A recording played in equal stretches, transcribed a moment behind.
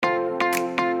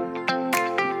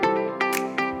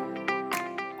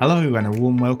Hello, and a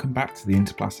warm welcome back to the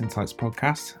Interplast Insights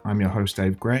podcast. I'm your host,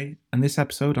 Dave Gray, and this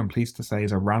episode, I'm pleased to say,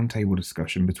 is a roundtable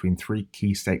discussion between three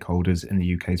key stakeholders in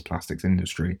the UK's plastics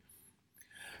industry.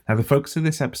 Now, the focus of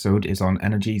this episode is on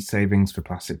energy savings for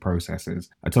plastic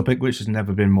processes, a topic which has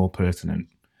never been more pertinent.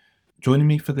 Joining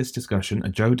me for this discussion are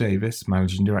Joe Davis,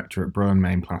 Managing Director at Bro &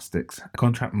 Main Plastics, a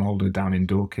contract moulder down in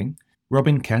Dorking,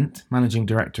 Robin Kent, Managing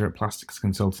Director at plastics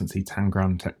consultancy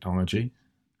Tangram Technology,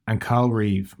 and Carl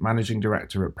Reeve, Managing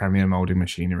Director at Premier Moulding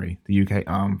Machinery, the UK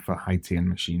arm for Haitian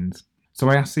Machines. So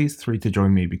I asked these three to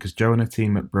join me because Joe and a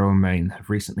team at Bro & Main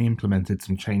have recently implemented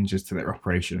some changes to their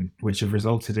operation, which have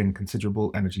resulted in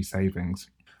considerable energy savings.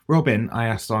 Robin, I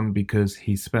asked on because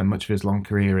he's spent much of his long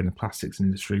career in the plastics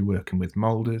industry working with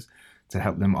moulders to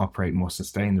help them operate more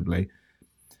sustainably.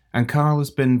 And Carl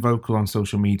has been vocal on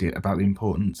social media about the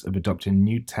importance of adopting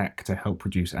new tech to help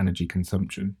reduce energy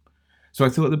consumption. So I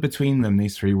thought that between them,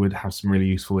 these three would have some really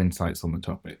useful insights on the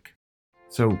topic.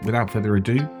 So without further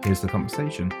ado, here's the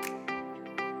conversation.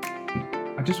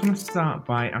 I just want to start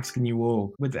by asking you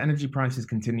all, with energy prices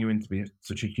continuing to be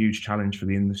such a huge challenge for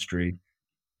the industry,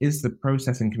 is the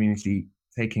processing community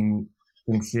taking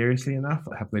things seriously enough?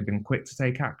 Have they been quick to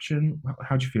take action?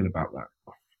 How do you feel about that?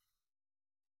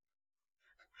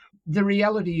 The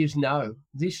reality is no.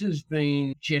 This has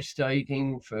been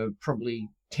gestating for probably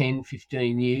 10,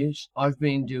 15 years. I've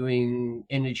been doing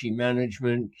energy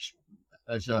management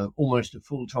as almost a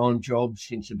full-time job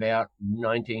since about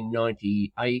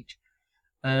 1998,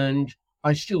 and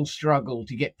I still struggle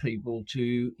to get people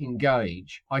to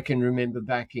engage. I can remember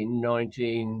back in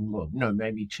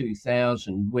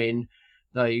 2000 when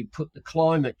they put the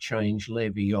climate change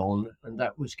levy on, and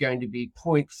that was going to be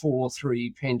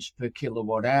 0.43 pence per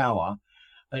kilowatt hour.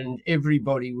 And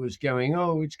everybody was going,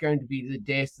 oh, it's going to be the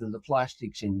death of the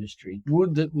plastics industry.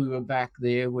 Would that we were back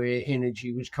there where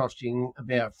energy was costing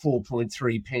about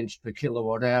 4.3 pence per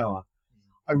kilowatt hour.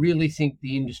 I really think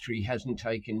the industry hasn't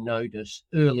taken notice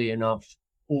early enough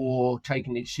or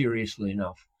taken it seriously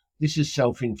enough. This is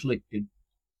self-inflicted.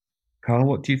 Carl,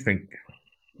 what do you think?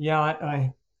 Yeah,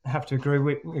 I have to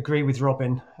agree with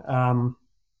Robin.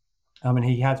 I mean,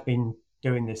 he has been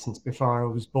doing this since before I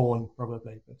was born,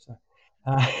 probably. But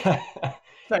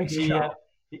Thanks, Carl.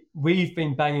 We've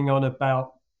been banging on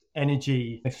about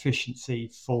energy efficiency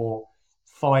for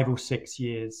 5 or 6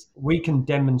 years. We can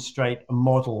demonstrate a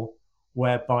model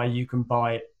whereby you can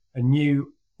buy a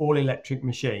new all-electric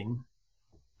machine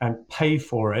and pay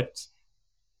for it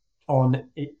on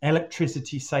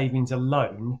electricity savings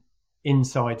alone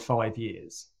inside 5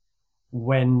 years,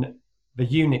 when the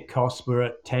unit costs were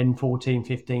at 10, 14,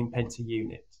 15 pence a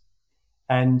unit.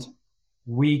 And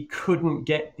we couldn't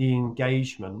get the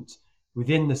engagement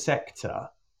within the sector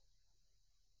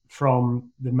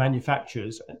from the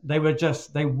manufacturers. They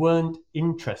weren't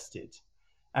interested.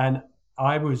 And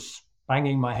I was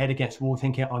banging my head against the wall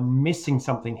thinking, I'm missing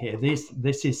something here.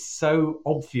 This is so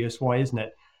obvious. Why isn't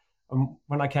it? And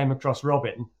when I came across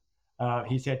Robin,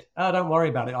 he said, oh, don't worry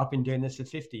about it. I've been doing this for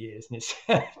 50 years.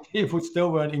 And people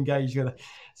still weren't engaged with it.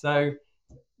 So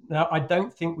now I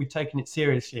don't think we've taken it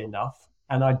seriously enough.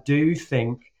 And I do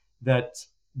think that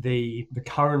the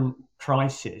current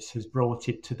crisis has brought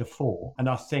it to the fore. And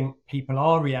I think people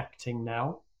are reacting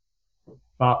now,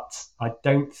 but I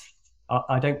don't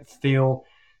feel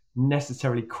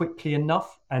necessarily quickly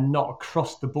enough, and not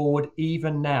across the board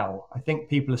even now. I think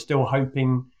people are still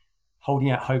holding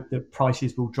out hope that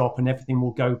prices will drop and everything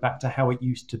will go back to how it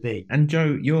used to be. And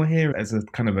Joe, you're here as a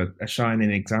kind of a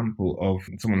shining example of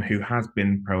someone who has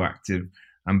been proactive,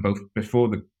 and both before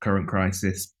the current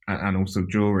crisis and also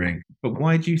during. But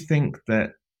why do you think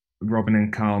that Robin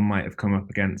and Carl might have come up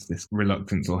against this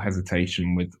reluctance or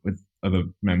hesitation with other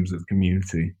members of the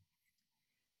community?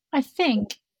 I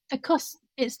think the cost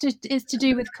it's to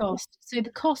do with cost. So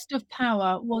the cost of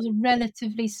power was a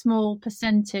relatively small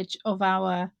percentage of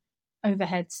our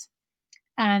overheads,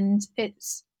 and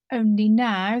it's only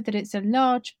now that it's a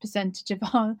large percentage of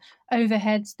our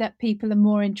overheads that people are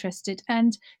more interested,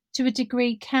 and to a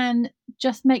degree can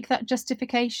just make that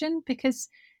justification, because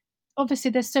obviously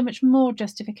there's so much more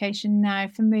justification now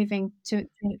for moving to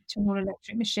an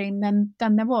all-electric machine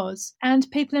than there was, and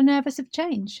people are nervous of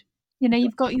change.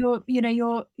 You've got your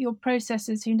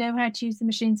processors who know how to use the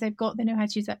machines they've got. They know how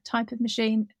to use that type of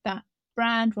machine, that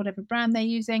brand, whatever brand they're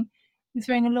using. You're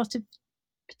throwing a lot of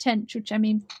potential. I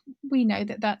mean, we know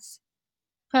that that's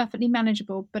perfectly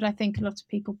manageable, but I think a lot of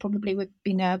people probably would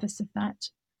be nervous of that.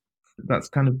 That's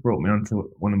kind of brought me on to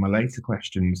one of my later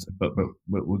questions, but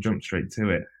we'll jump straight to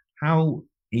it. How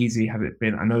easy has it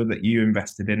been? I know that you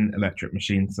invested in electric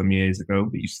machines some years ago,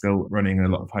 but you're still running a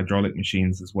lot of hydraulic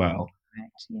machines as well.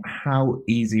 correct. Yeah. How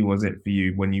easy was it for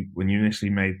you when you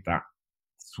initially made that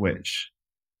switch?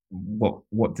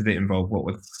 What did it involve? What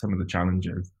were some of the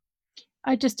challenges?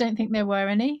 I just don't think there were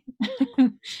any.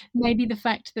 Maybe the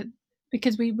fact that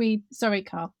because we sorry,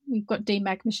 Carl, we've got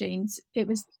demag machines.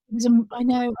 I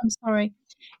know, I'm sorry.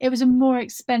 It was a more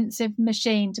expensive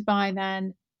machine to buy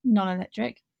than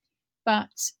non-electric, but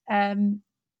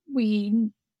we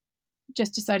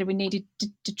just decided we needed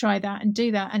to try that and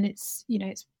do that, and it's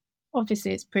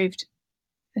obviously it's proved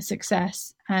a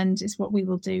success, and it's what we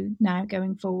will do now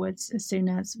going forwards as soon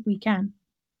as we can.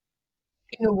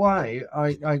 In a way,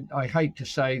 I hate to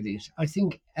say this, I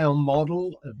think our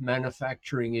model of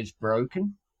manufacturing is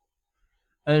broken.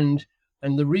 And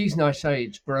the reason I say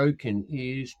it's broken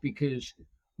is because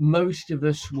most of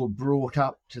us were brought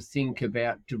up to think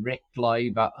about direct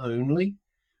labour only.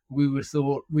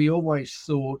 We always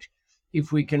thought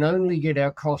if we can only get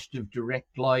our cost of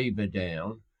direct labour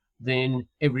down, then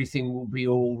everything will be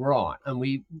all right. And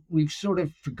we've sort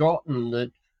of forgotten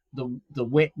that the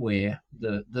wetware,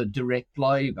 the direct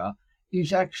labour,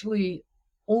 is actually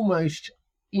almost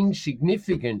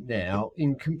insignificant now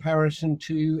in comparison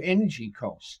to energy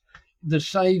costs. The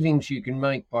savings you can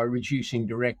make by reducing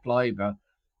direct labour,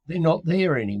 they're not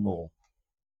there anymore.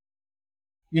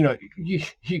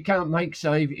 You can't make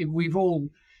we've all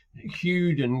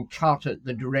hewed and cut at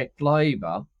the direct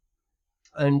labour,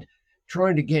 and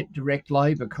trying to get direct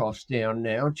labour costs down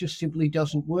now just simply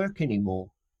doesn't work anymore.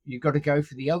 You've got to go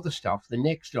for the other stuff. The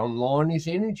next online is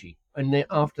energy. And then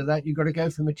after that, you've got to go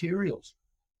for materials.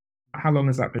 How long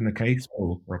has that been the case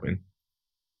for, Robin?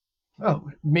 Oh,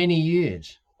 many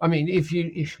years. I mean,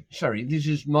 this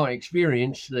is my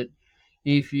experience, that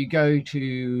if you go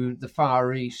to the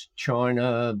Far East,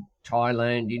 China,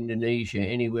 Thailand, Indonesia,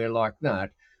 anywhere like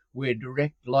that, where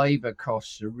direct labour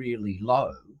costs are really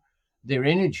low, their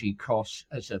energy costs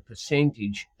as a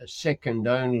percentage are second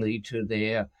only to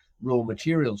their raw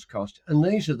materials cost. And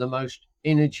these are the most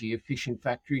energy efficient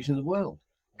factories in the world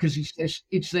because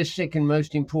it's their second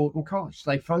most important cost.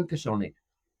 They focus on it.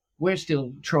 We're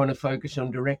still trying to focus on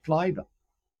direct labour.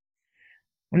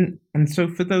 And so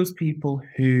for those people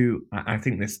who, I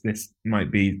think this might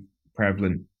be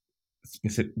prevalent,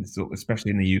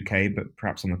 especially in the UK, but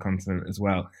perhaps on the continent as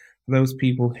well, for those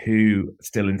people who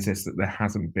still insist that there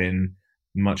hasn't been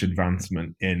much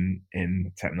advancement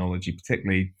in technology,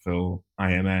 particularly for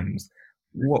IMMs,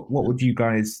 what would you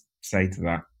guys say to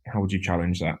that? How would you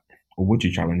challenge that? Or would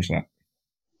you challenge that?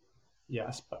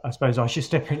 Yeah, I suppose I should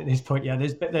step in at this point. Yeah,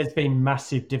 there's been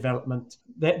massive development.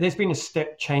 There's been a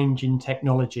step change in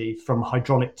technology from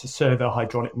hydraulic to servo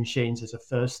hydraulic machines as a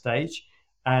first stage,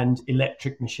 and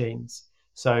electric machines.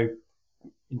 So,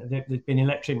 there's been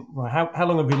electric. Well, how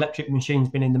long have electric machines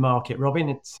been in the market, Robin?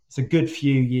 It's a good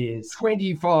few years.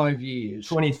 25 years.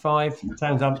 25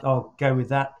 sounds. I'll go with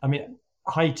that. I mean,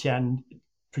 Haitian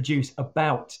produce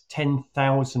about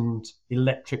 10,000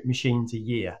 electric machines a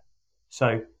year.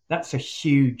 So that's a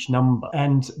huge number.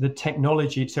 And the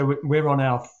technology, so we're on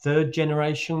our third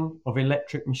generation of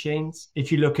electric machines.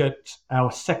 If you look at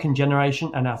our second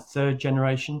generation and our third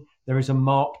generation, there is a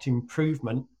marked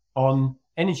improvement on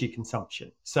energy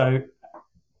consumption. So,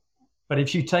 but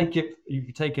if you take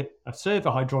a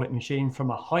servo hydraulic machine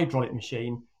from a hydraulic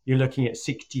machine, you're looking at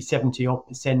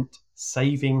 60-70%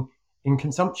 saving in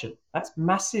consumption. That's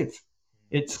massive.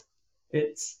 It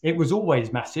was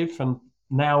always massive, and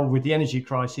now with the energy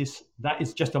crisis, that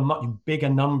is just a much bigger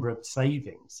number of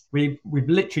savings. We've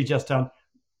literally just done.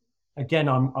 Again,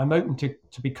 I'm open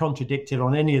to be contradicted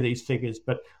on any of these figures,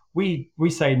 but we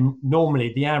say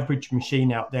normally the average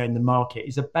machine out there in the market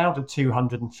is about a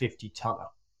 250 tonner.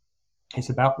 It's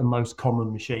about the most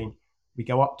common machine. We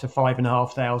go up to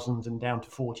 5,500 and down to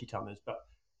 40 tonners, but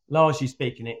largely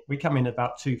speaking, we come in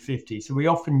about 250. So we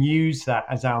often use that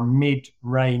as our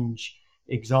mid-range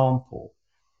example.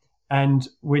 And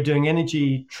we're doing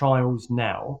energy trials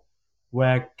now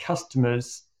where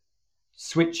customers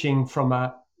switching from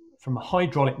a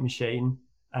hydraulic machine,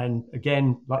 and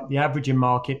again, like the average in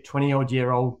market,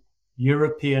 20-odd-year-old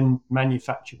European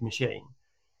manufactured machine,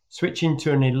 switching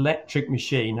to an electric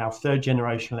machine, our third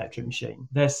generation electric machine,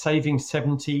 they're saving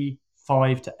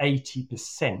 75 to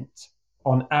 80%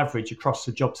 on average across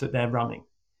the jobs that they're running.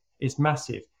 It's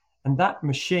massive. And that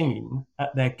machine,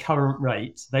 at their current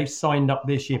rates, they've signed up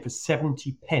this year for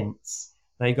 70 pence.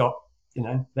 They got,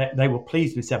 they were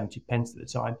pleased with 70 pence at the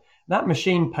time. That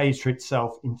machine pays for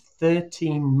itself in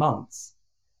 13 months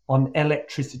on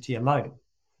electricity alone.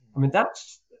 I mean,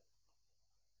 this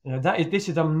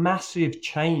is a massive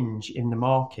change in the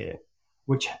market,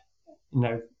 which,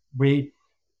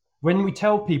 when we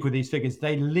tell people these figures,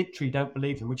 they literally don't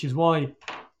believe them, which is why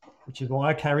which is why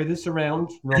I carry this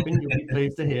around. Robin, you'll be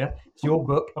pleased to hear. It's your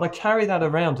book. But I carry that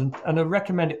around and I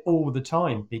recommend it all the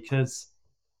time because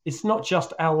it's not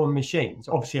just our machines.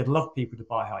 Obviously, I'd love people to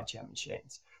buy high-gen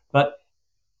machines, but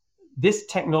this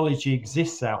technology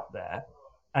exists out there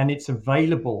and it's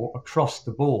available across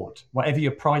the board. Whatever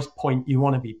your price point you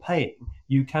want to be paying,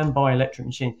 you can buy electric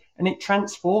machine, and it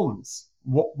transforms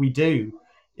what we do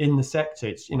in the sector.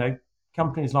 It's,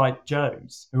 companies like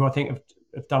Joe's, who I think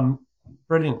have done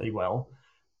brilliantly well,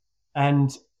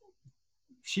 and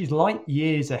she's light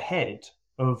years ahead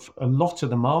of a lot of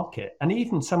the market and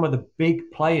even some of the big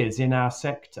players in our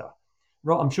sector.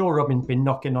 I'm sure Robin's been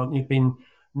you've been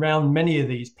around many of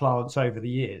these plants over the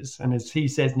years, and as he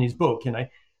says in his book,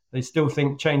 they still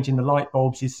think changing the light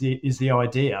bulbs is the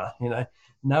idea.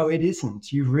 No, it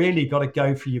isn't. You've really got to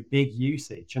go for your big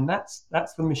usage, and that's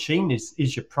the machine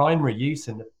is your primary use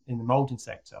in the molding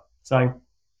sector. So,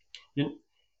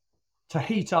 to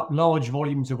heat up large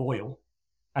volumes of oil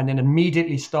and then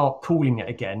immediately start cooling it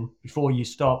again before you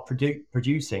start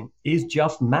producing is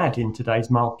just mad in today's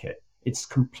market. It's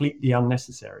completely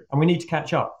unnecessary, and we need to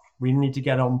catch up. We need to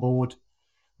get on board.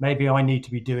 Maybe I need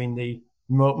to be doing the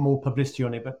more publicity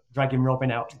on it, but dragging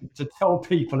Robin out to tell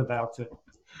people about it.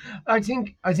 I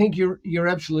think you're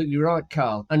absolutely right,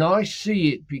 Carl. And I see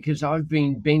it because I've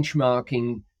been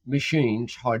benchmarking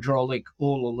machines, hydraulic,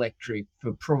 all electric,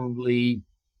 for probably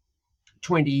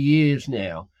 20 years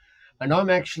now. And I'm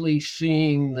actually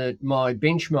seeing that my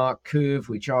benchmark curve,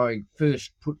 which I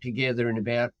first put together in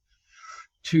about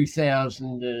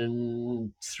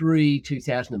 2003,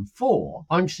 2004,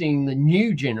 I'm seeing the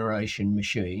new generation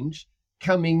machines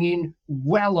coming in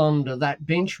well under that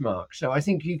benchmark. So I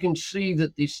think you can see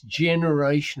that this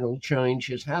generational change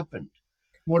has happened.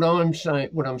 What I'm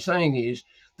saying is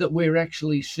that we're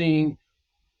actually seeing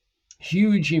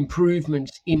huge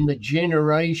improvements in the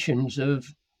generations of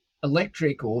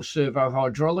electric or servo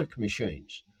hydraulic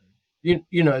machines.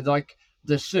 Like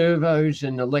the servos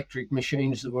and electric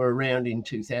machines that were around in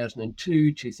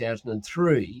 2002,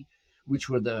 2003, which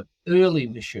were the early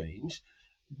machines,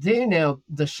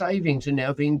 the savings are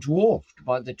now being dwarfed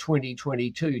by the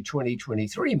 2022,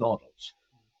 2023 models.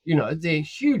 They're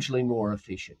hugely more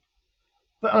efficient.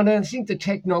 But I don't think the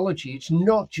technology, it's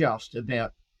not just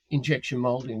about injection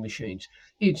molding machines.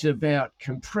 It's about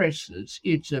compressors.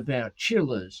 It's about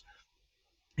chillers.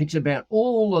 It's about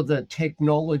all of the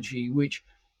technology, which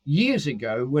years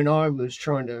ago, when I was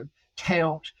trying to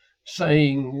tout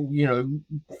saying,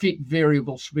 fit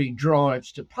variable speed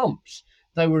drives to pumps,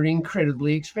 they were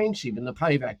incredibly expensive and the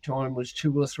payback time was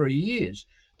 2 or 3 years.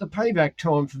 The payback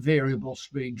time for variable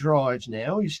speed drives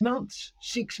now is months,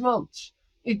 6 months.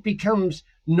 It becomes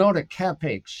not a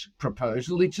CapEx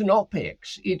proposal, it's an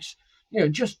OpEx. It's,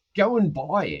 just go and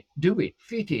buy it, do it,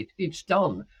 fit it, it's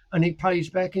done, and it pays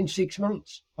back in 6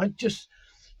 months. I just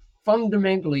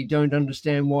fundamentally don't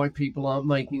understand why people aren't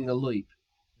making the leap.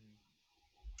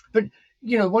 But,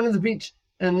 one of the bits,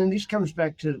 and then this comes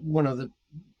back to one of the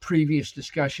previous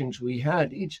discussions we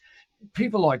had, it's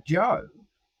people like Joe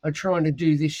are trying to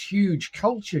do this huge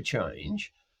culture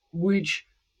change, which,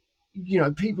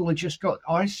 people have just got,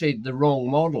 I said the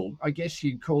wrong model. I guess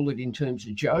you'd call it in terms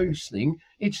of Joe's thing.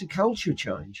 It's a culture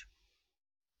change.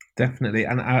 Definitely.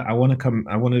 And I want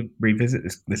to revisit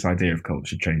this idea of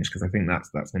culture change, because I think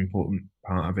that's an important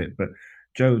part of it. But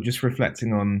Joe, just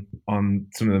reflecting on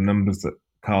some of the numbers that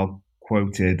Carl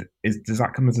quoted, does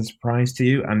that come as a surprise to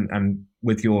you? And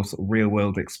with your sort of real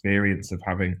world experience of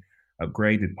having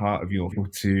upgraded part of your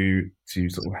to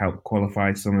sort of help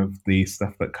qualify some of the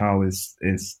stuff that Carl is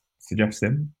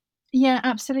suggesting? Yeah,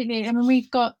 absolutely. I mean,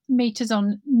 we've got meters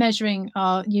on measuring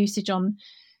our usage on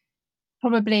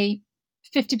probably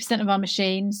 50% of our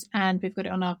machines, and we've got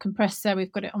it on our compressor,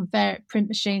 we've got it on print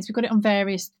machines, we've got it on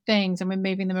various things, and we're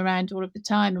moving them around all of the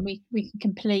time, and we can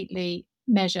completely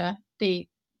measure the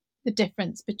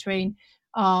difference between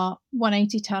our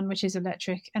 180 ton, which is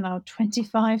electric, and our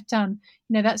 25 ton.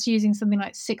 That's using something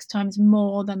like 6 times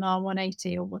more than our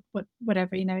 180 or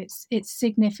whatever. It's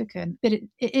significant, but it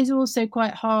is also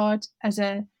quite hard as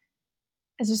a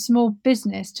small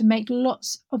business to make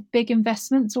lots of big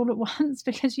investments all at once,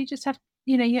 because you just have,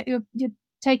 you're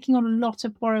taking on a lot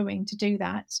of borrowing to do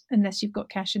that unless you've got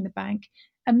cash in the bank,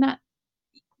 and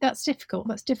that's difficult.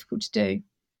 That's difficult to do.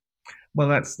 Well,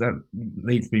 that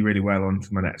leads me really well on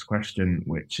to my next question,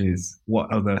 which is what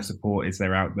other support is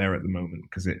there out there at the moment?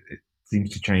 Because it seems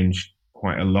to change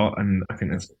quite a lot, and I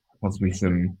think there's possibly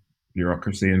some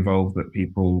bureaucracy involved that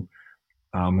people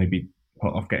maybe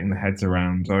put off getting their heads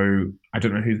around. So I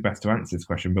don't know who's best to answer this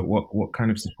question, but what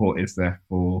kind of support is there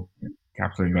for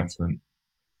capital investment?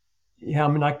 Yeah, I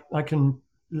mean, I can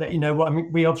let you know what I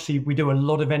mean. We do a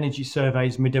lot of energy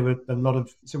surveys, and we do a lot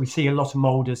of, so we see a lot of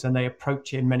molders, and they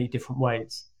approach it in many different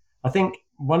ways. I think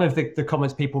one of the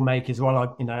comments people make is,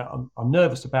 well, I'm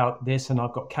nervous about this, and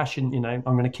I've got cash in, I'm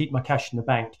going to keep my cash in the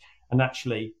bank. And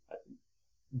actually,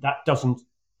 that doesn't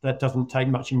take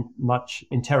much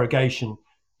interrogation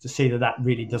to see that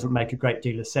really doesn't make a great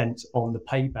deal of sense on the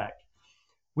payback.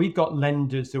 We've got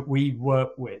lenders that we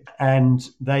work with, and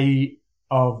they're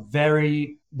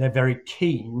very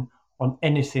keen on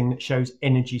anything that shows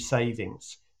energy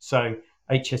savings. So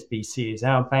HSBC is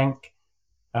our bank.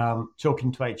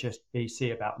 Talking to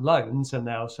HSBC about loans, and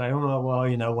they'll say, oh,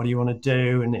 well, what do you want to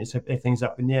do? And everything's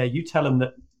up in the air. You tell them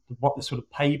that what the sort of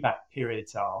payback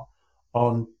periods are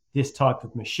on this type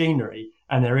of machinery,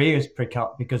 and their ears prick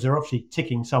up, because they're obviously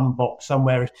ticking some box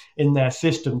somewhere in their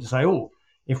system to say, oh,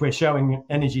 if we're showing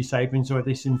energy savings or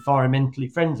this environmentally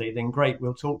friendly, then great,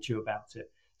 we'll talk to you about it.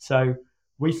 So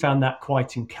we found that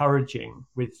quite encouraging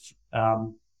with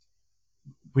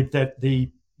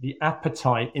the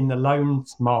appetite in the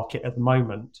loans market at the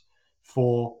moment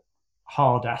for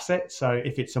hard assets. So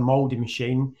if it's a molding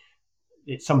machine,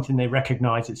 it's something they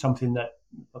recognize. It's something that,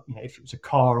 if it was a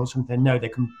car or something,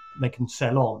 they can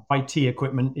sell on. IT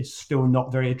equipment is still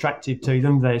not very attractive to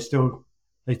them.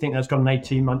 They think that's got an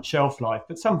 18-month shelf life,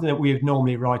 but something that we would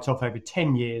normally write off over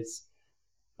 10 years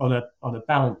on a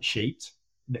balance sheet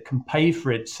that can pay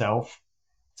for itself.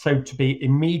 So to be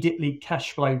immediately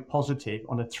cash flow positive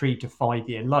on a 3 to 5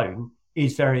 year loan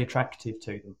is very attractive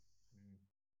to them.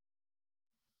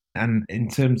 And in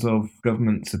terms of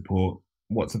government support,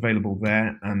 what's available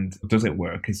there, and does it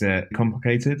work? Is it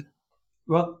complicated?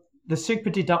 Well, the super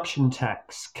deduction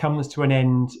tax comes to an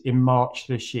end in March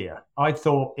this year. I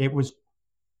thought it was,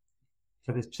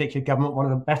 for this particular government,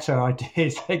 one of the better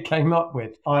ideas they came up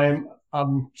with.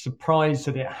 I'm surprised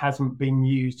that it hasn't been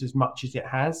used as much as it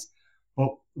has.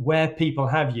 But where people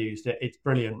have used it, it's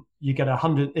brilliant. You get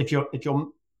 100 if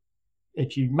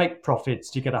you make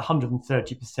profits, you get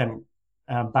 130%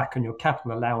 back on your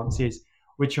capital allowances,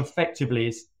 which effectively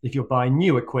is, if you're buying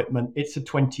new equipment, it's a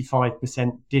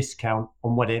 25% discount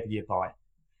on whatever you buy.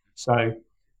 So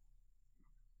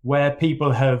where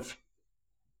people have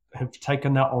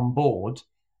taken that on board,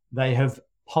 they have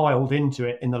piled into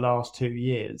it in the last 2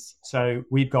 years. So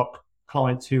we've got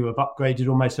clients who have upgraded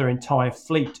almost their entire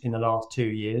fleet in the last 2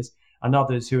 years, and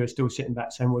others who are still sitting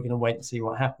back saying, we're going to wait and see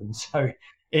what happens. So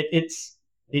it's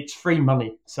free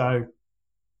money. So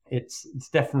it's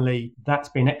definitely, that's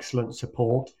been excellent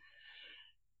support.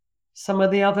 Some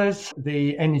of the others,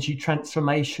 the Energy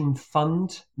Transformation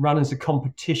Fund, run as a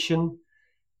competition.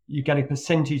 You get a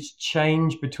percentage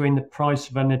change between the price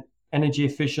of an energy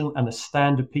efficient and a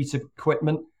standard piece of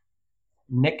equipment.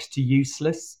 Next to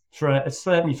useless,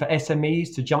 certainly for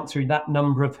SMEs to jump through that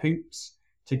number of hoops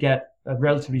to get a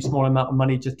relatively small amount of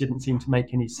money just didn't seem to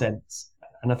make any sense.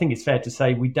 And I think it's fair to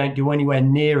say we don't do anywhere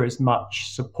near as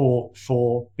much support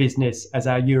for business as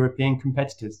our European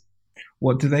competitors.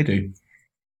 What do they do?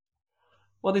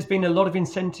 Well, there's been a lot of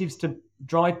incentives to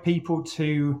drive people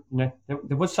to,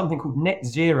 there was something called net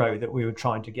zero that we were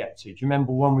trying to get to. Do you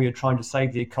remember when we were trying to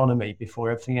save the economy before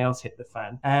everything else hit the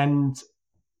fan? And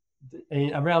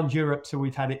around Europe, so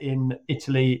we've had it in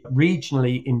Italy,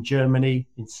 regionally in Germany,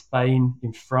 in Spain,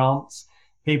 in France.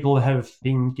 People have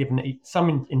been given in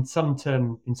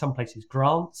some places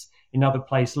grants, in other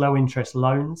places low interest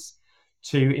loans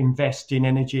to invest in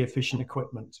energy efficient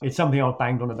equipment. It's something I've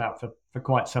banged on about for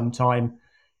quite some time.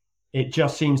 It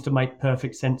just seems to make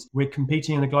perfect sense. We're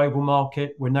competing in the global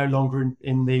market. We're no longer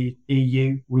in the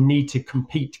EU. We need to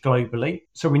compete globally.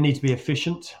 So we need to be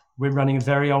efficient. We're running a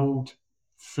very old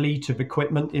fleet of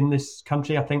equipment in this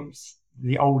country. I think it's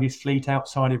the oldest fleet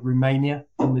outside of Romania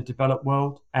in the developed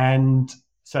world. And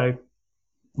so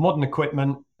modern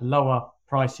equipment, lower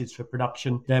prices for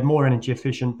production. They're more energy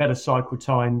efficient, better cycle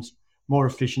times, more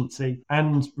efficiency,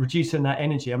 and reducing that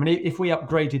energy. I mean, if we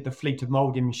upgraded the fleet of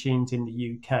molding machines in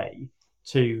the UK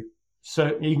to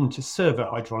servo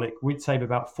hydraulic, we'd save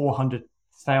about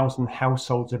 400,000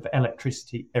 households of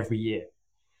electricity every year.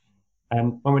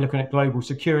 And when we're looking at global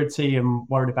security and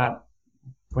worried about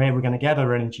where we're going to get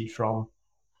our energy from,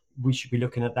 we should be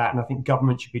looking at that. And I think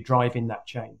government should be driving that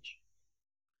change.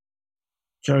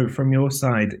 Joe, from your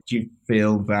side, do you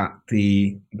feel that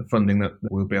the funding that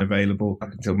will be available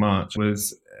up until March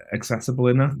was accessible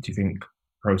enough? Do you think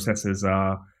processors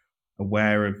are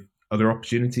aware of other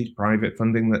opportunities, private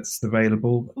funding that's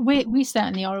available? We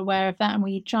certainly are aware of that, and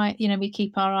we try, we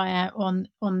keep our eye out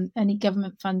on any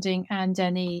government funding and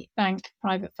any bank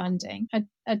private funding.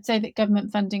 I'd say that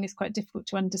government funding is quite difficult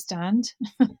to understand.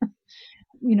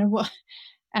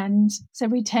 And so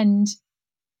we tend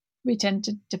we tend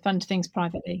to fund things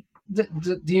privately.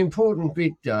 The important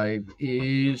bit, Dave,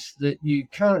 is that you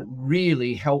can't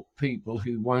really help people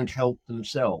who won't help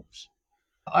themselves.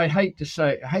 I hate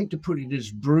to put it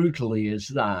as brutally as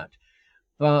that,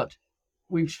 but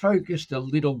we've focused a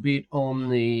little bit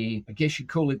on I guess you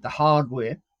call it the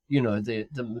hardware,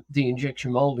 the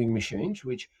injection molding machines,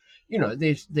 which,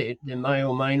 there may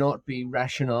or may not be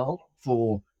rationale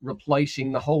for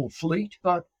replacing the whole fleet,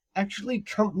 but actually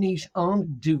companies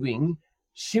aren't doing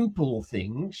simple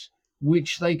things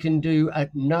which they can do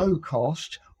at no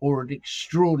cost or at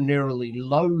extraordinarily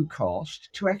low cost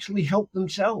to actually help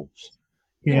themselves.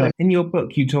 Yeah, in your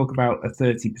book, you talk about a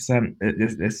 30%,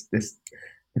 this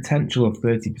potential of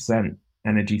 30%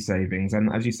 energy savings,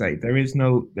 and as you say, there's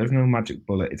no magic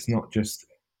bullet. It's not just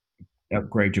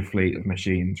upgrade your fleet of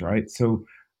machines, right? So,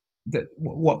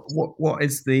 what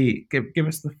is give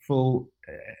us the full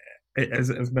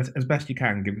as best you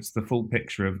can, give us the full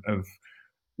picture of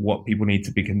what people need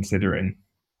to be considering.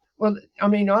 Well, I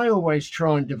mean, I always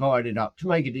try and divide it up to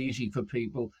make it easy for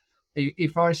people.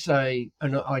 If I say,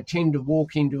 and I tend to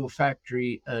walk into a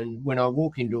factory, and when I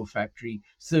walk into a factory,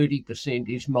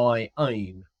 30% is my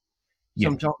aim.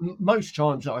 Yeah. Most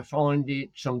times I find it,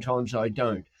 sometimes I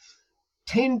don't.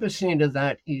 10% of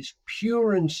that is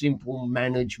pure and simple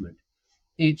management.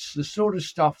 It's the sort of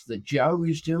stuff that Joe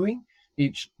is doing.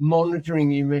 It's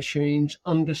monitoring your machines,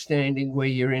 understanding where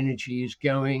your energy is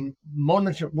going,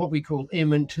 monitor what we call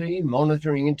M&T,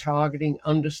 monitoring and targeting,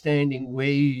 understanding where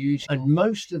you use. And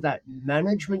most of that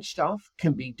management stuff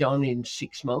can be done in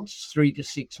 6 months, 3 to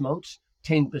 6 months,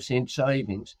 10%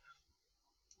 savings.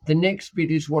 The next bit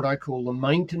is what I call the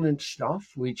maintenance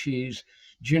stuff, which is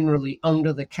generally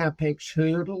under the CapEx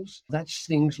hurdles. That's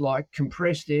things like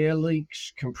compressed air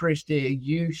leaks, compressed air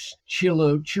use,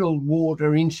 chilled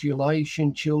water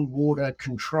insulation, chilled water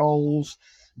controls,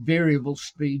 variable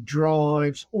speed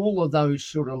drives, all of those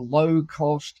sort of low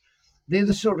cost. They're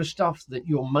the sort of stuff that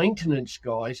your maintenance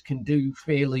guys can do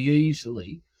fairly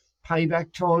easily.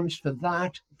 Payback times for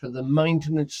that, for the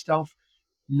maintenance stuff,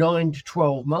 9 to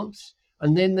 12 months.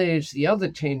 And then there's the other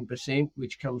 10%,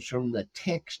 which comes from the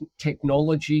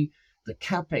technology, the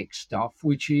CapEx stuff,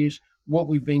 which is what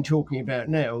we've been talking about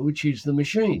now, which is the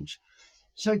machines.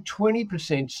 So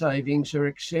 20% savings are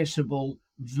accessible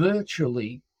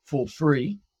virtually for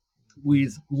free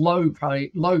with low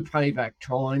payback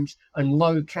times and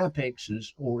low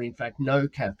CapExes, or in fact, no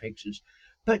CapExes.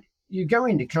 But you go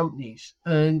into companies,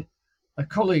 and a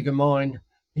colleague of mine,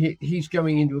 he's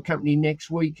going into a company next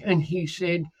week, and he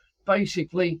said,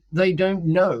 basically, they don't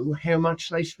know how much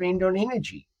they spend on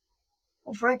energy.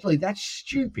 Well, frankly, that's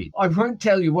stupid. I won't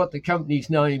tell you what the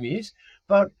company's name is,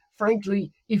 but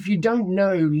frankly, if you don't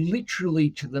know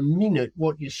literally to the minute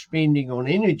what you're spending on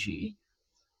energy,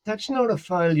 that's not a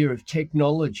failure of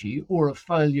technology or a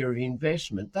failure of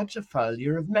investment. That's a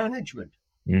failure of management.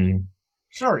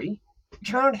 Sorry,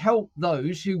 can't help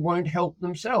those who won't help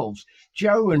themselves.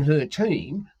 Jo and her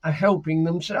team are helping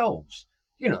themselves.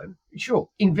 Sure,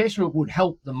 investment would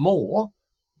help them more,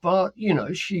 but,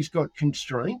 she's got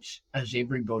constraints, as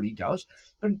everybody does,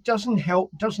 but it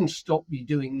doesn't stop you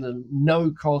doing the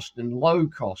no cost and low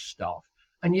cost stuff.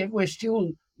 And yet we're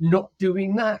still not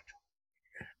doing that.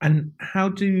 And how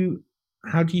do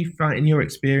you find, in your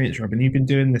experience, Robin, you've been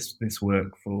doing this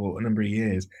work for a number of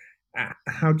years,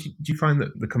 how do you find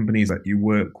that the companies that you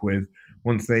work with,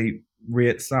 once they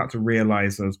start to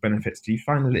realize those benefits, do you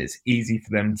find that it's easy for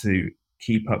them to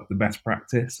keep up the best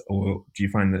practice, or do you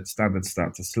find that standards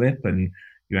start to slip and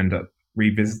you end up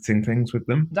revisiting things with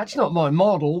them? That's not my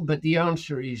model, but the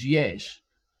answer is yes.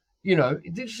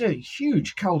 This is a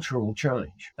huge cultural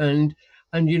change, and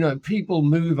people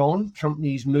move on,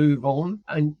 companies move on,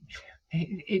 and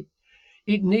it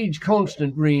needs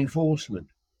constant reinforcement.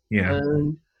 Yeah.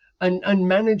 And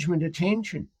management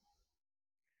attention.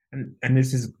 And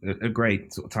this is a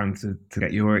great sort of time to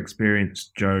get your experience,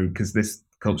 Jo, because this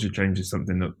culture change is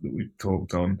something that we've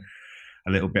talked on a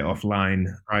little bit offline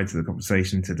prior to the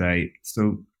conversation today.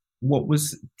 So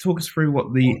talk us through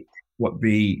what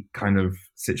the kind of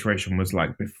situation was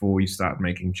like before you started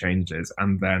making changes,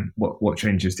 and then what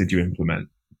changes did you implement?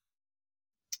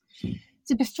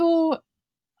 So before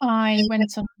I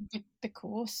went on the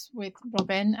course with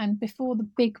Robin, and before the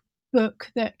big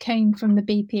book that came from the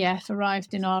BPF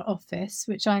arrived in our office,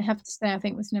 which I have to say I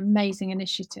think was an amazing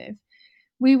initiative,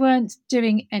 we weren't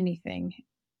doing anything.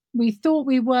 We thought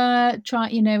we were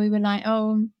we were like,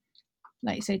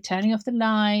 like you say, turning off the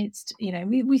lights,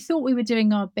 we thought we were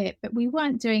doing our bit, but we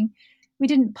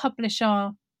didn't publish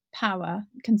our power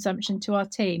consumption to our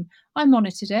team. I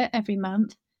monitored it every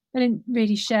month, They didn't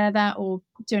really share that or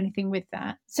do anything with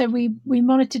that. So we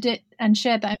monitored it and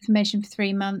shared that information for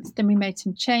 3 months. Then we made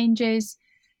some changes.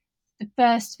 The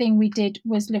first thing we did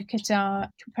was look at our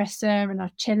compressor and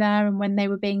our chiller and when they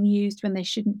were being used, when they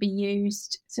shouldn't be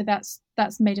used. So that's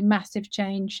made a massive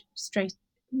change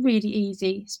really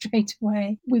easy straight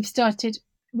away. We've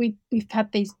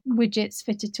had these widgets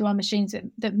fitted to our machines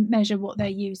that measure what they're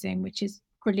using, which is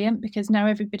brilliant because now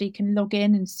everybody can log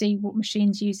in and see what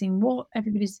machine's using what.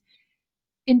 Everybody's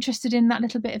interested in that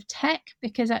little bit of tech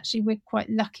because actually we're quite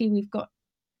lucky. We've got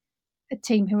a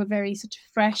team who are very sort of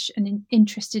fresh and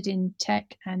interested in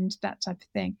tech and that type of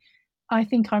thing. I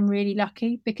think I'm really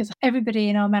lucky because everybody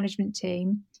in our management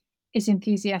team is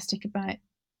enthusiastic about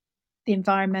the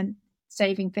environment,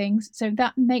 saving things. So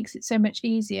that makes it so much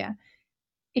easier.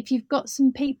 If you've got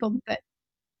some people that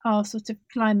are sort of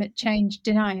climate change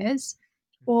deniers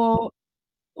or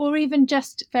even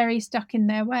just very stuck in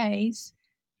their ways,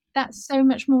 that's so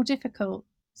much more difficult.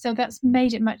 So that's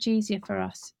made it much easier for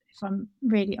us, if I'm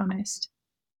really honest.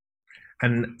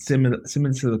 And similar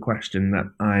to the question that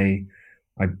I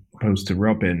posed to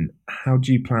Robin, how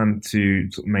do you plan to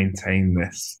sort of maintain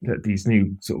these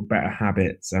new sort of better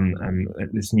habits and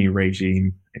this new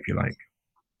regime, if you like?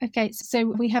 Okay, so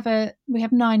we have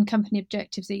 9 company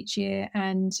objectives each year,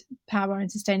 and power and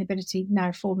sustainability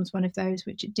now forms one of those,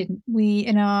 which it didn't. We,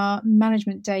 in our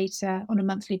management data on a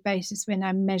monthly basis, we're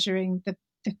now measuring the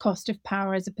cost of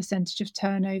power as a percentage of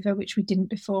turnover, which we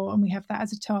didn't before, and we have that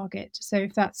as a target. So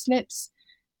if that slips,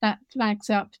 that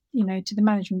flags up, to the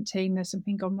management team, there's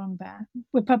something gone wrong there.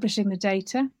 We're publishing the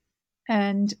data,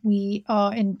 and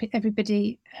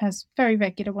everybody has very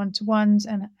regular one-to-ones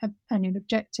and annual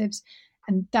objectives.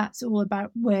 And that's all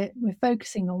about we're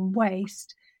focusing on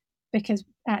waste because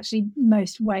actually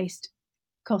most waste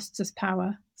costs us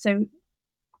power. So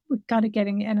we're kind of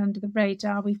getting it under the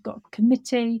radar. We've got a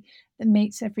committee that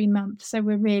meets every month. So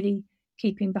we're really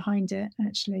keeping behind it,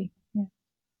 actually.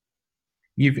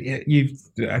 Yeah.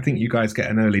 I think you guys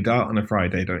get an early dart on a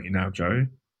Friday, don't you now, Jo?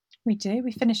 We do.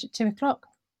 We finish at 2:00.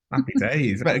 Happy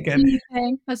days. But again,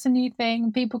 that's a new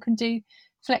thing. People can do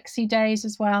flexi days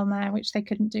as well now, which they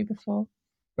couldn't do before.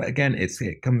 But again,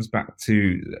 it comes back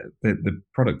to the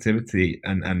productivity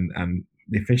and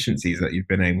the efficiencies that you've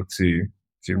been able to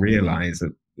realise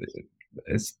that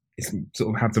it's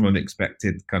sort of had some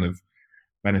unexpected kind of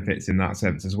benefits in that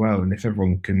sense as well. And if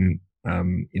everyone can,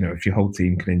 if your whole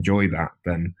team can enjoy that,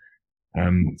 then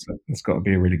it's got to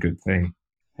be a really good thing.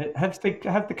 Have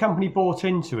the company bought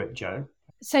into it, Jo?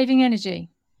 Saving energy.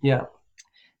 Yeah.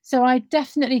 So I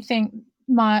definitely think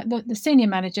the senior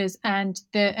managers and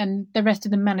the rest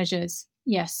of the managers,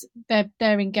 yes,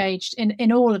 they're engaged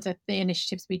in all of the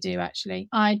initiatives we do. Actually,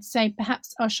 I'd say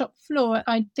perhaps our shop floor,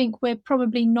 I think we're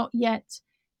probably not yet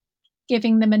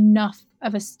giving them enough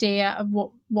of a steer of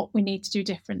what we need to do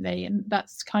differently, and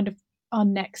that's kind of our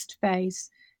next phase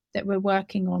that we're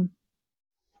working on.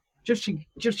 Just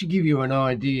to give you an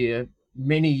idea,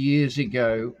 many years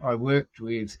ago I worked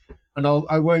with, and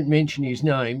I won't mention his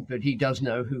name, but he does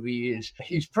know who he is.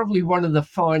 He's probably one of the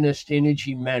finest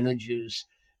energy managers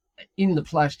in the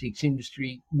plastics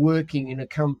industry working in a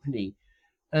company.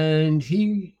 And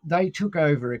they took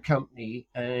over a company,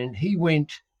 and he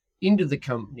went into the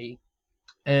company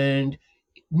and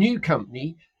new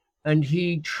company, and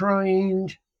he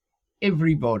trained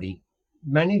everybody,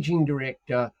 managing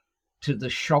director to the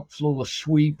shop floor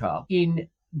sweeper, in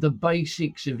the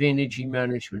basics of energy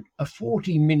management. A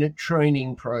 40-minute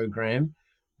training program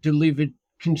delivered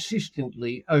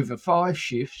consistently over 5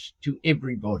 shifts to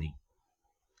everybody.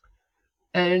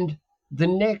 And the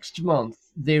next month,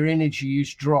 their energy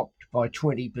use dropped by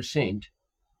 20%.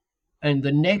 And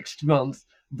the next month,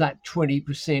 that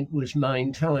 20% was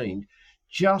maintained,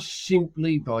 just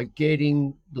simply by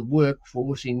getting the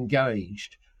workforce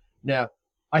engaged. Now,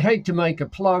 I hate to make a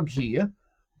plug here,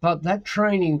 but that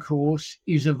training course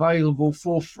is available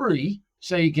for free,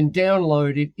 so you can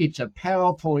download it. It's a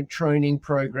PowerPoint training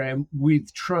program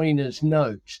with trainer's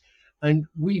notes. And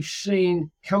we've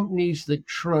seen companies that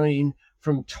train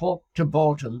from top to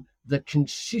bottom, the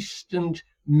consistent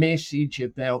message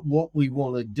about what we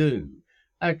want to do,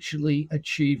 actually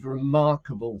achieve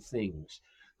remarkable things.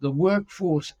 The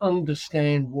workforce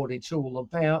understand what it's all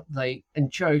about.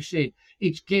 And Jo said,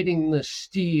 it's getting the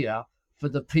steer for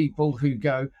the people who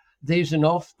go, there's an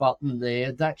off button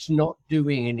there, that's not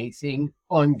doing anything,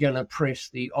 I'm going to press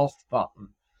the off button.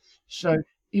 So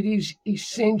it is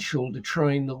essential to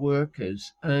train the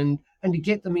workers and to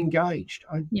get them engaged.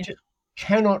 I just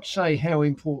cannot say how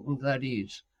important that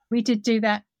is. We did do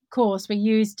that course. We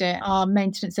used it. Our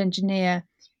maintenance engineer,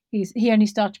 He only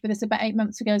started with us about 8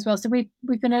 months ago as well. So we've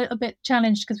been a little bit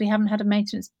challenged because we haven't had a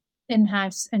maintenance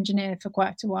in-house engineer for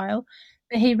quite a while.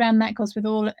 But he ran that course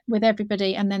with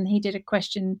everybody, and then he did a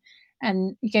question,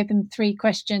 and he gave them 3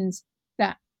 questions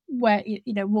that where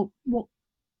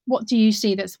what do you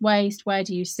see that's waste, where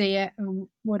do you see it, or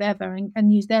whatever,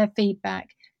 and use their feedback.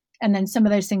 And then some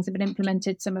of those things have been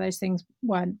implemented, some of those things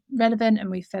weren't relevant, and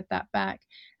we fed that back.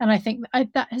 And I think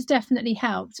that has definitely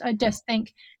helped. I just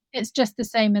think it's just the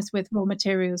same as with raw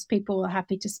materials. People are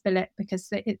happy to spill it because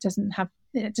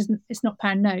it's not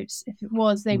pound notes. If it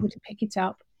was, they would pick it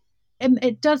up.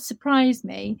 It does surprise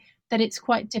me that it's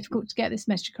quite difficult to get this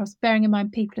message across, bearing in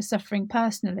mind people are suffering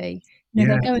personally.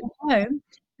 They're going home,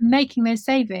 making those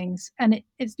savings, and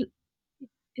it's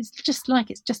just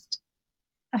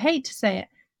I hate to say it,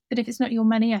 but if it's not your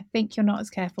money, I think you're not as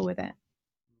careful with it.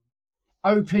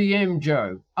 OPM,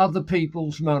 Joe, other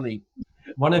people's money.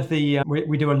 One of the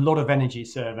we do a lot of energy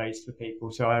surveys for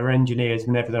people. So our engineers,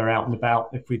 whenever they're out and about,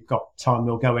 if we've got time,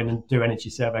 we'll go in and do energy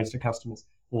surveys for customers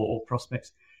or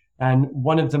prospects. And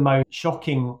one of the most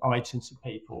shocking items for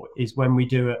people is when we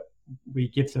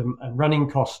give them a running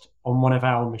cost on one of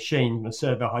our machines, a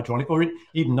servo hydraulic, or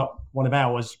even not one of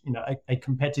ours, a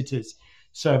competitor's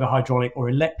servo hydraulic or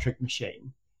electric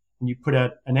machine, and you put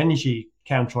an energy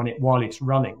counter on it while it's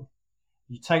running.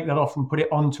 You take that off and put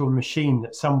it onto a machine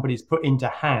that somebody's put into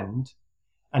hand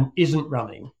and isn't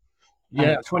running. Yeah.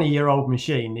 And a 20-year-old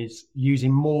machine is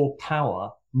using more power,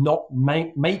 not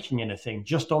making anything,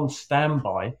 just on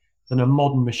standby, than a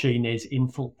modern machine is in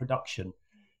full production.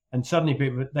 And suddenly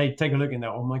people, they take a look and they're,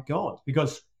 oh my God,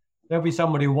 because there'll be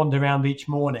somebody who wander around each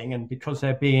morning, and because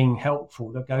they're being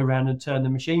helpful, they'll go around and turn the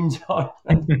machines on.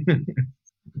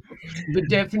 The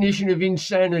definition of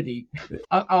insanity.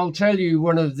 I'll tell you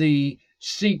one of the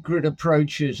secret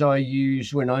approaches I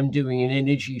use when I'm doing an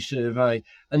energy survey,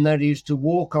 and that is to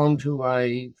walk onto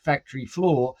a factory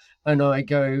floor and I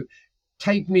go,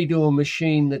 take me to a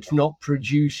machine that's not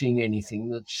producing anything,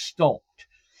 that's stopped.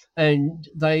 And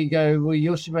they go, well,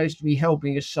 you're supposed to be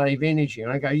helping us save energy.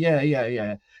 And I go,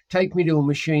 yeah. Take me to a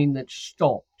machine that's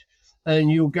stopped.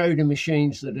 And you'll go to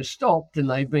machines that are stopped, and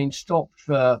they've been stopped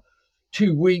for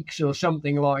 2 weeks or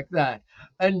something like that,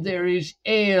 and there is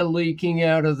air leaking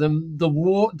out of them.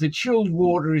 The chilled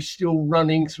water is still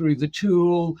running through the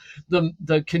tool.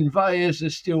 The conveyors are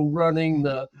still running.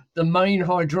 The main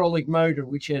hydraulic motor,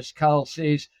 which, as Carl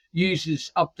says,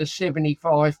 uses up to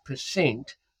 75%.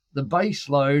 The base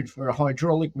load for a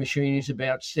hydraulic machine is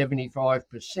about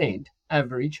 75%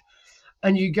 average,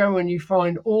 and you go and you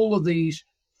find all of these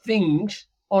things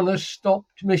on a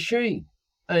stopped machine,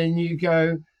 and you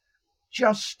go,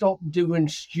 just stop doing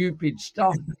stupid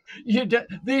stuff.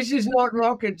 This is not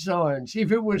rocket science.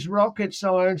 If it was rocket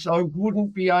science, I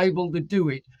wouldn't be able to do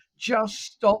it. Just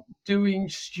stop doing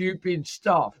stupid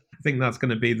stuff. I think that's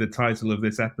going to be the title of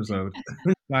this episode.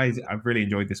 Guys, I've really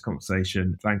enjoyed this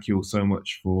conversation. Thank you all so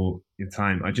much for your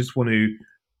time. I just want to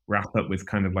wrap up with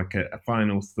kind of like a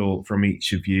final thought from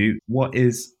each of you. What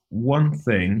is one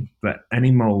thing that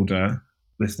any molder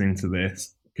listening to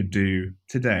this could do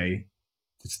today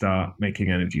to start making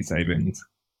energy savings?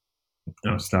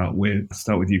 I'll start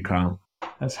with you, Carl.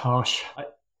 That's harsh.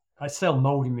 I sell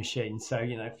molding machines, so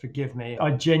forgive me.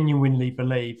 I genuinely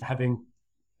believe, having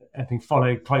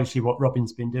followed closely what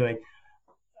Robin's been doing,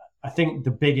 I think the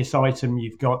biggest item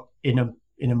you've got in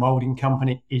a molding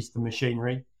company is the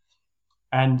machinery,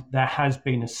 and there has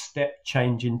been a step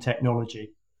change in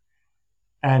technology,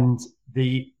 and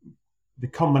the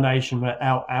combination at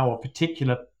our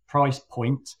particular price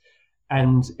point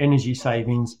and energy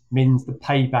savings means the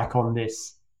payback on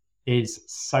this is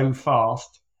so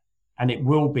fast, and it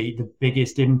will be the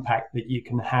biggest impact that you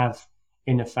can have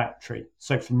in a factory.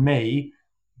 So for me,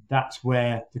 that's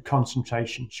where the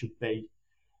concentration should be.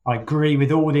 I agree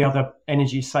with all the other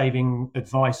energy saving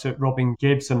advice that Robin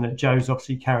gives and that Joe's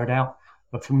obviously carried out.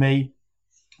 But for me,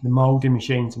 the molding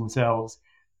machines themselves,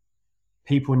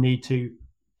 people need to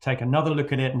take another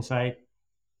look at it and say,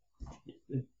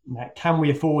 now, can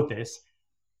we afford this?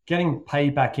 Getting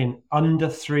payback in under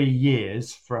 3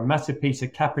 years for a massive piece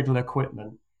of capital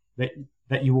equipment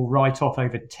that you will write off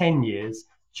over 10 years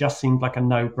just seemed like a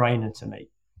no-brainer to me.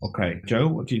 Okay. Joe,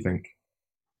 what do you think?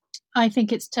 I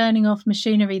think it's turning off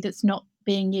machinery that's not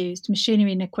being used,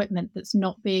 machinery and equipment that's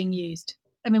not being used.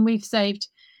 I mean, we've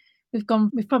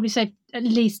probably saved at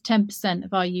least 10%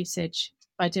 of our usage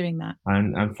by doing that.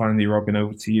 And finally, Robin,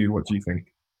 over to you. What do you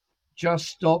think? Just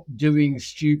stop doing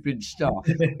stupid stuff.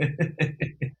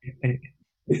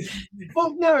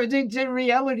 Well, no, the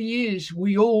reality is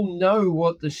we all know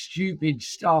what the stupid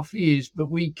stuff is, but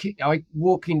I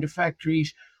walk into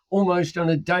factories almost on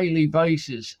a daily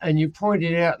basis, and you point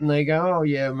it out and they go, oh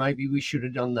yeah, maybe we should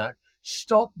have done that.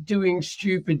 Stop doing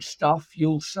stupid stuff.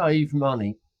 You'll save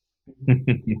money.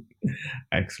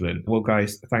 Excellent. Well,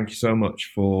 guys, thank you so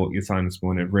much for your time this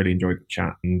morning. I've really enjoyed the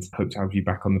chat and hope to have you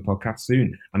back on the podcast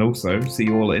soon. And also see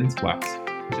you all at Interplas.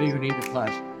 See you at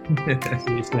Interplas.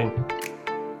 See you soon.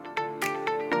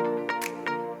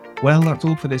 Well, that's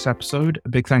all for this episode. A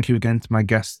big thank you again to my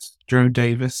guests, Joe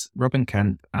Davis, Robin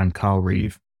Kent, and Carl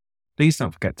Reeve. Please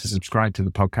don't forget to subscribe to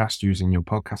the podcast using your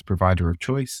podcast provider of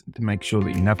choice to make sure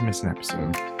that you never miss an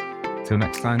episode. Till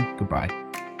next time, goodbye.